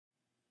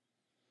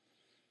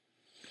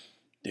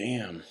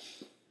Damn,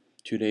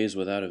 2 days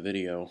without a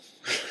video.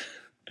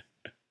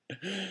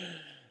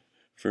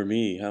 For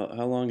me,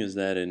 how long is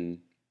that in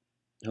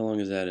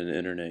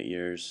internet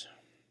years?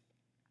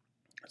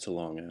 That's a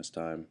long ass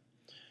time.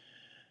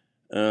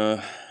 Uh,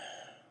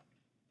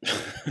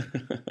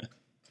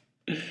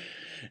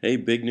 hey,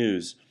 big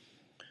news!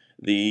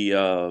 The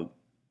uh,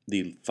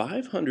 the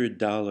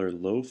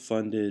 $500 low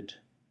funded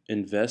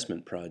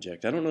investment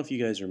project. I don't know if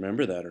you guys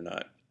remember that or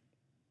not.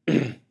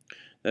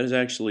 That is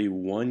actually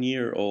 1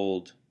 year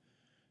old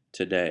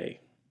today.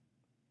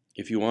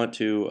 If you want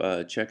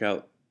to check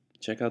out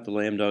the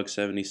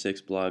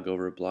Lambdog76 blog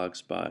over at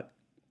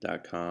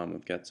blogspot.com.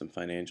 I've got some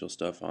financial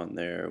stuff on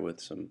there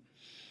with some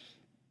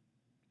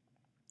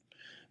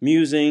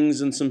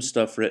musings and some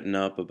stuff written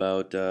up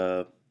about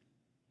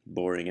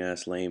boring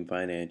ass lame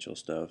financial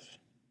stuff.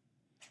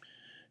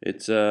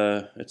 It's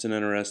an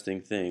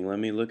interesting thing. Let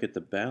me look at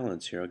the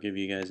balance here. I'll give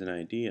you guys an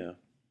idea.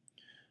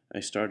 I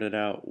started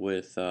out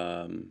with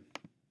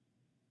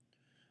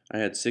I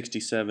had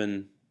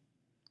 67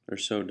 or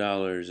so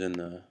dollars in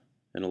a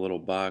little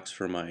box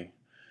for my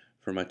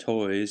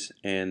toys,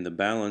 and the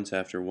balance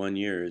after 1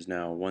 year is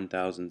now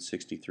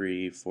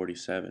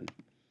 1,063.47.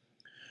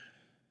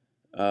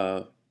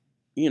 Uh,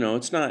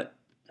 it's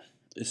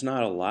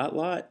not a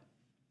lot,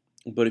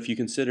 but if you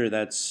consider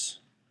that's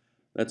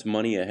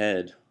money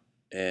ahead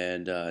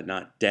and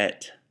not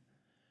debt,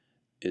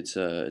 it's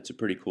a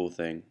pretty cool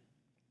thing.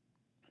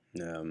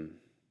 Um,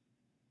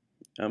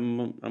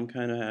 I'm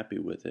kind of happy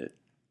with it,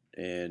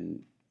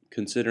 and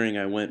considering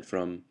I went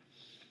from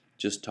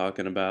just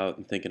talking about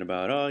and thinking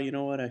about, oh, you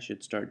know what, I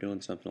should start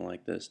doing something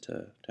like this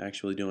to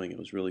actually doing it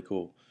was really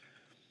cool.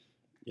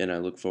 And I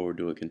look forward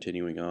to it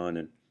continuing on.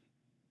 And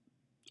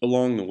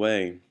along the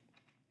way,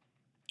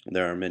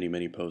 there are many,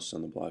 many posts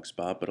on the blog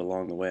spot, but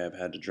along the way, I've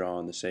had to draw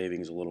on the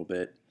savings a little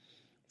bit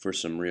for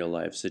some real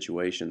life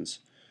situations.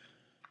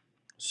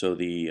 So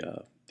the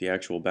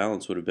actual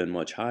balance would have been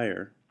much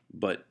higher,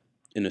 but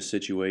in a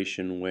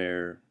situation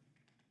where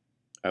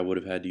I would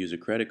have had to use a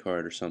credit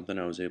card or something,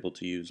 I was able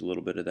to use a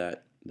little bit of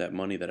that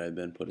money that I'd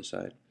been put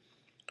aside.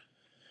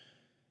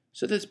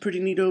 So that's pretty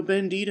neato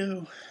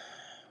bandito.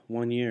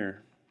 1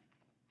 year,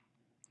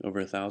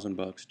 over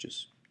 $1,000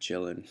 just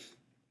chilling.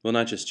 Well,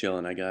 not just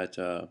chilling. I got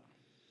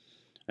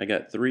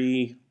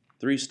three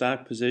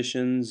stock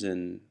positions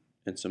and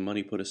some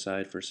money put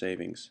aside for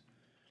savings.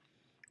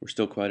 We're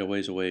still quite a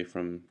ways away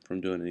from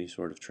doing any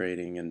sort of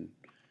trading, and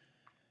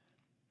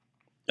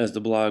as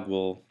the blog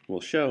will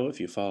show if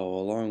you follow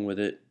along with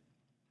it,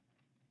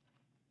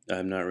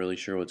 I'm not really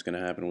sure what's going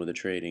to happen with the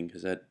trading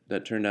because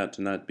that turned out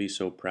to not be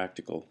so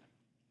practical,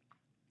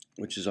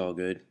 which is all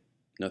good.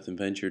 Nothing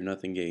ventured,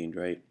 nothing gained,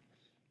 right?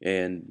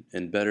 And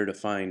better to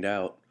find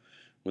out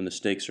when the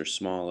stakes are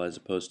small as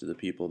opposed to the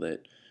people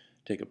that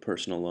take a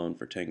personal loan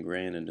for 10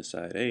 grand and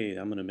decide, hey,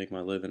 I'm going to make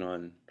my living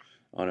on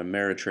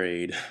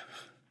Ameritrade.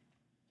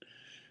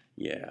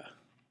 Yeah.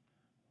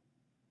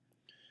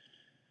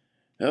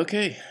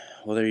 Okay.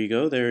 Well, there you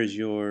go. There's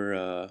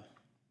your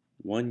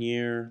 1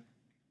 year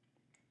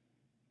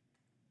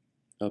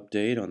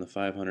update on the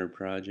 500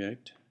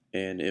 project,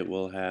 and it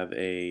will have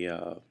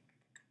there'll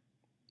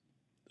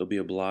be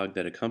a blog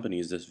that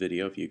accompanies this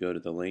video if you go to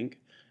the link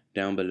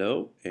down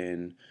below,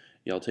 and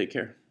y'all take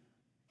care.